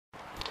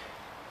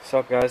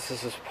What's up, guys?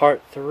 This is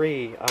part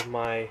 3 of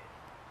my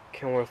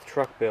Kenworth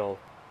truck build.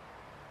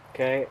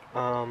 Okay,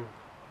 as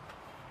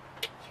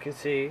you can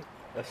see,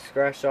 I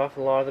scratched off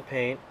a lot of the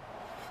paint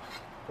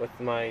with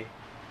my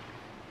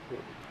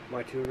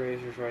two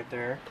razors right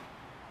there.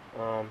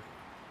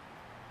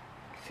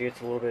 See,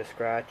 it's a little bit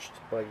scratched,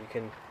 but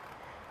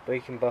you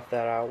can buff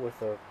that out with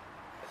a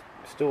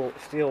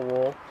steel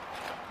wool.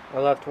 I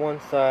left one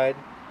side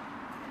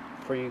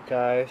for you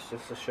guys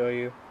just to show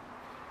you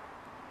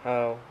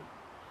how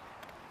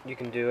you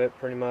can do it.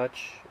 Pretty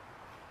much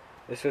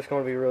it's just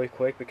going to be really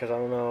quick because I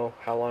don't know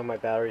how long my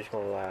battery's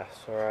going to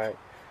last. Alright,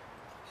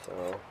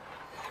 so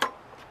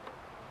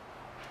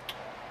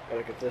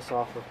gotta get this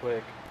off real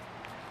quick.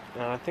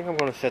 Now I think I'm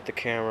going to set the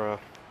camera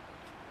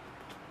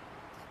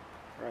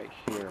right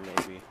here,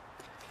 maybe.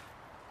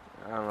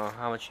 I don't know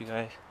how much you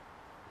guys.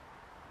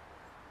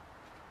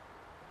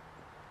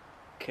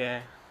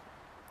 Okay,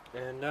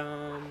 and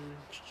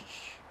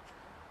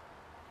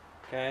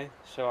okay,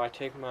 so I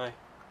take my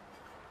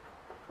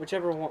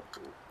whichever one.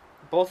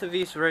 Both of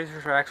these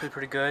razors are actually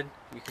pretty good,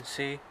 you can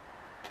see,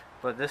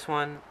 but this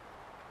one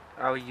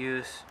I would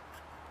use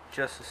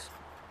just as,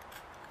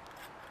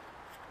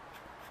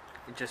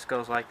 it just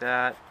goes like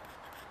that.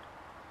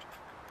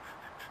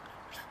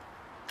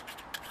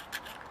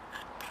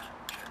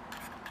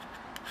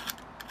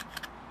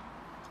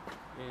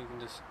 And you can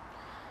just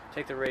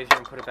take the razor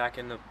and put it back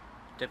in the,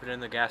 dip it in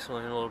the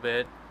gasoline a little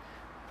bit.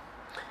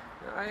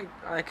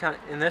 I kind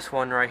of, in this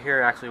one right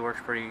here actually works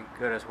pretty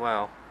good as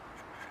well.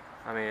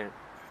 I mean,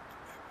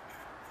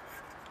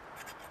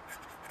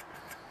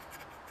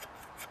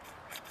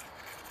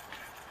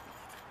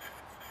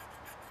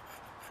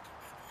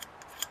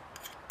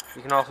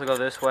 you can also go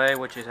this way,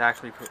 which is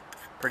actually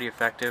pretty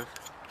effective,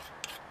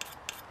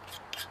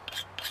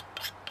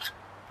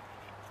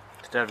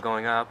 instead of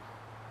going up.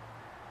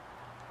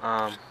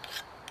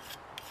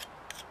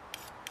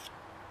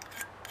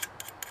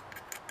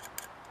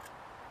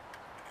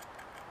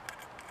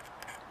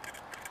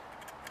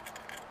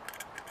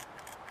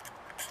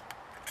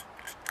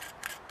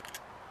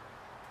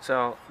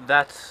 So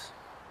that's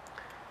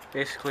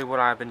basically what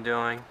I've been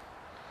doing.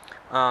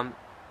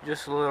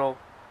 Just a little.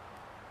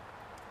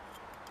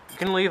 You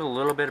can leave a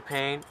little bit of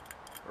paint,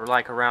 or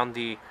like around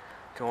the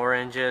door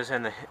hinges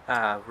and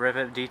the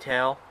rivet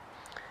detail.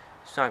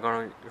 It's not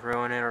going to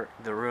ruin it or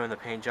ruin the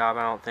paint job,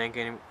 I don't think,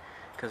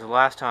 because the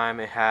last time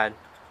I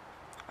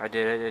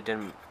did it, it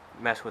didn't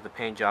mess with the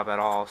paint job at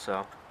all.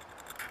 So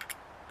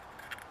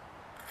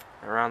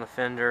around the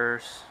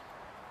fenders.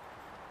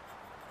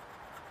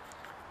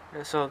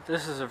 And so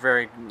this is a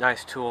very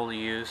nice tool to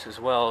use, as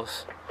well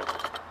as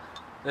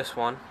this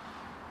one.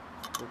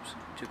 Oops,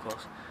 too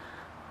close.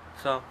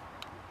 So,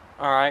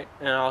 alright,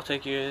 and I'll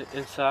take you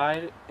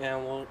inside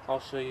and I'll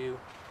show you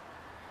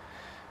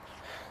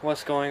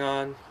what's going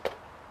on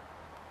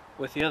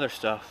with the other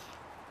stuff.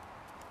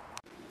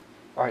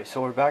 Alright,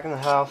 so we're back in the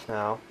house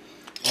now,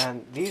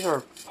 and these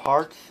are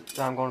parts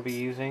that I'm going to be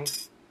using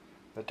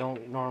that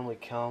don't normally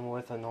come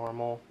with a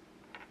normal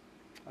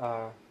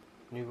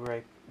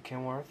newray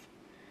Kenworth.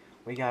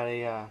 We got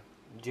a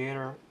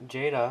Jada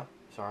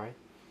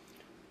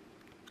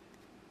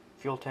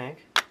fuel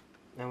tank,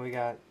 and we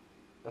got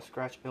a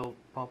scratch build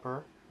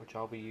bumper, which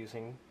I'll be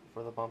using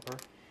for the bumper.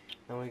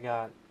 Then we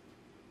got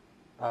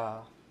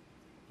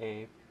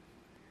a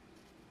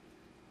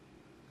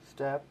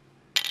step,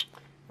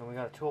 and we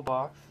got a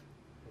toolbox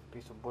with a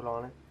piece of wood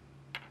on it,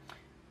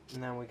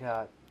 and then we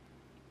got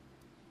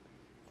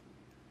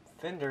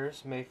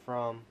fenders made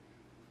from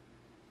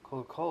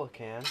Coca-Cola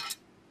can,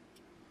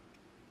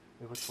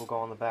 which will go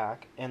on the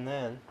back, and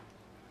then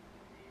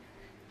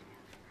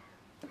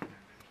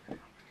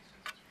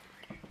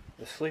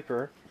the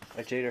sleeper,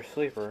 a Jada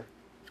sleeper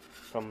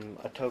from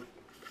the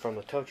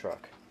tow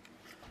truck.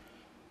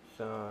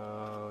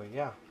 So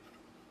yeah,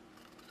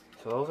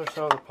 so those are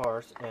some of the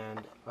parts,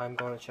 and I'm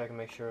going to check and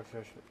make sure if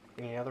there's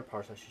any other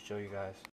parts I should show you guys.